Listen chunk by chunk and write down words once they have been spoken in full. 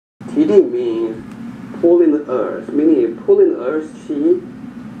TD means pulling the earth, meaning pulling the earth chi,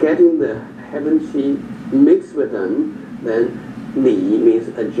 getting the heaven chi mixed with them. Then Li means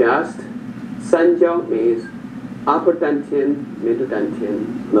adjust. Sanjiao means upper dantian, middle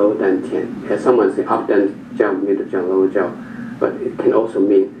dantian, low dantian. As someone say upper danjiao, middle jiao, lower jiao, but it can also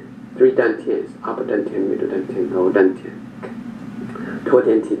mean 3 dantians: upper dantian, middle dantian, lower dantian. 托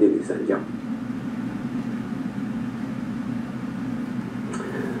天提地理三教。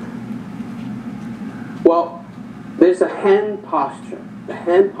Well, there's a hand posture. The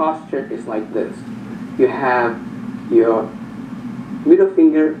hand posture is like this. You have your middle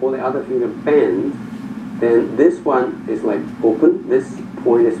finger or the other finger bent. Then this one is like open. This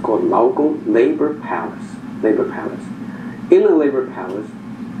point is called Laogong, labor palace. Labor palace. In a labor palace,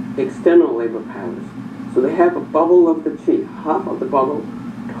 external labor palace. So they have a bubble of the qi, half of the bubble,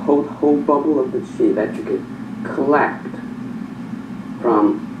 whole bubble of the qi that you can collect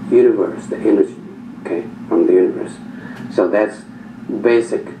from universe, the energy, okay, from the universe. So that's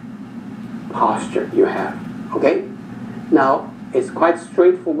basic posture you have, okay? Now, it's quite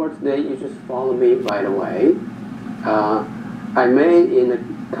straightforward today. You just follow me right away. I may, in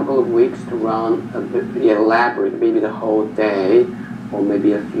a couple of weeks, to run a bit elaborate, maybe the whole day, or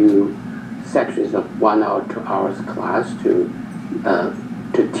maybe a few sections of 1 hour, 2 hours class to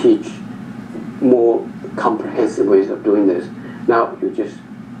teach more comprehensive ways of doing this. Now you just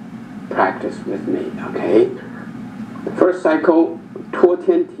practice with me, okay? The first cycle, 托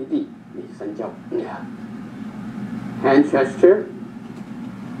天提地，三教. Yeah. Hand gesture.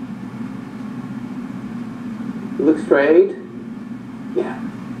 Look straight. Yeah.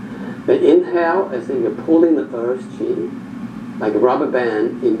 The inhale as if you're pulling the earth chi, like a rubber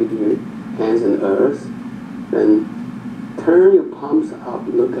band in between hands and earth. Then turn your palms up,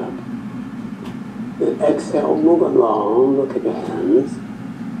 look up. Then exhale, move along, look at your hands.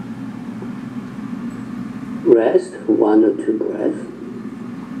 Rest 1 or 2 breaths.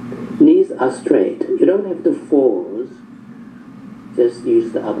 Knees are straight. You don't have to force. Just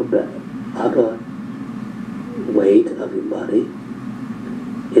use the upper weight of your body.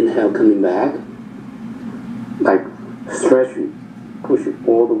 Inhale, coming back. Like stretching. Push it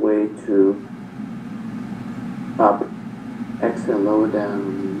all the way to up. Exhale, lower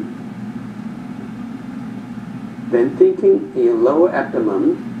down. Then thinking in your lower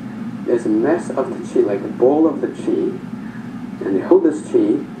abdomen, there's a mass of the qi, like a ball of the qi. And you hold this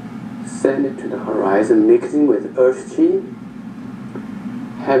qi, send it to the horizon, mixing with earth qi,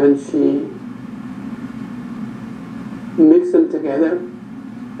 heaven qi. Mix them together,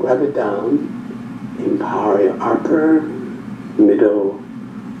 grab it down, empower your upper, middle,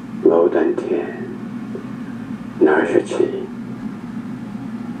 low dantian, nourish your qi.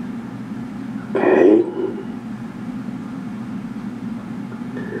 Okay.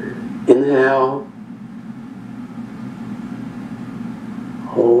 Inhale.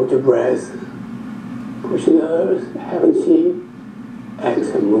 Hold your breath. Pushing the earth, heaven qi.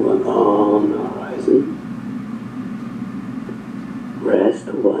 Exhale, move along the horizon. Rest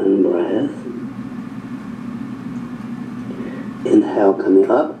 1 breath. Inhale, coming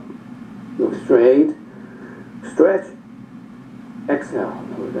up. Look straight. Stretch. Exhale,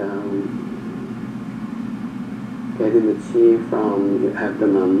 lower down. Getting the qi from your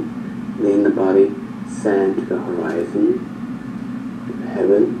abdomen, lean the body, send to the horizon.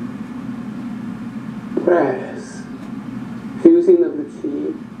 Heaven. Press. Fusing of the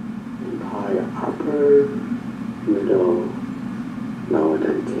qi. Empower your upper, middle, lower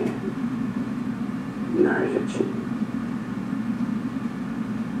dantian. Nourish your qi.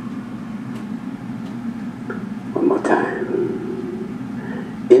 One more time.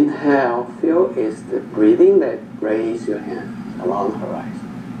 Inhale, feel is the breathing that raise your hands along the horizon.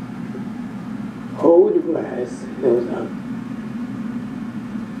 Hold your breath, heels up.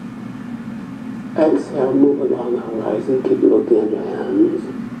 Exhale, move along the horizon, keep looking at your hands.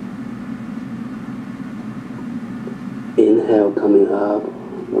 Inhale, coming up,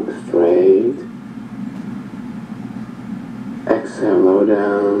 look straight. Exhale, low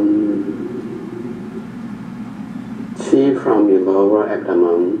down. Qi from your lower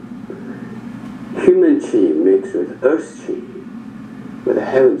abdomen. Human qi mixed with earth qi, with the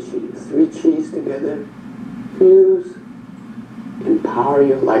heaven qi. 3 qis together. Fuse. Empower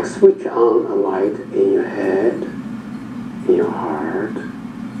you, like switch on a light in your head, in your heart,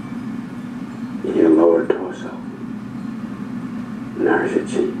 in your lower torso. Nourish your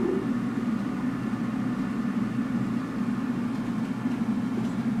qi.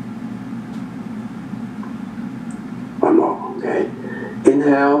 One more, okay?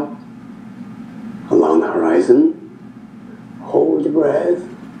 Inhale along the horizon. Hold your breath.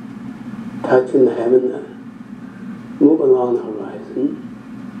 touching the heaven, move along the horizon.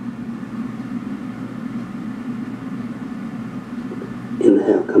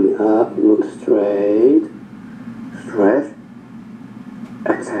 Inhale, coming up, look straight, stretch,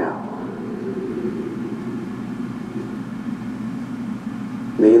 exhale.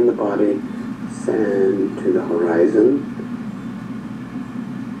 Lean the body, send to the horizon.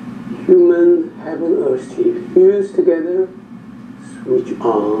 Human, heaven, earth chi fuse together. Switch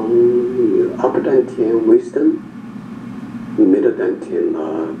on your upper dantian wisdom, middle dantian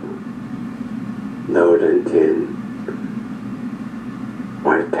love, lower dantian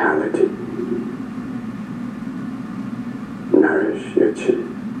vitality. Nourish your chi.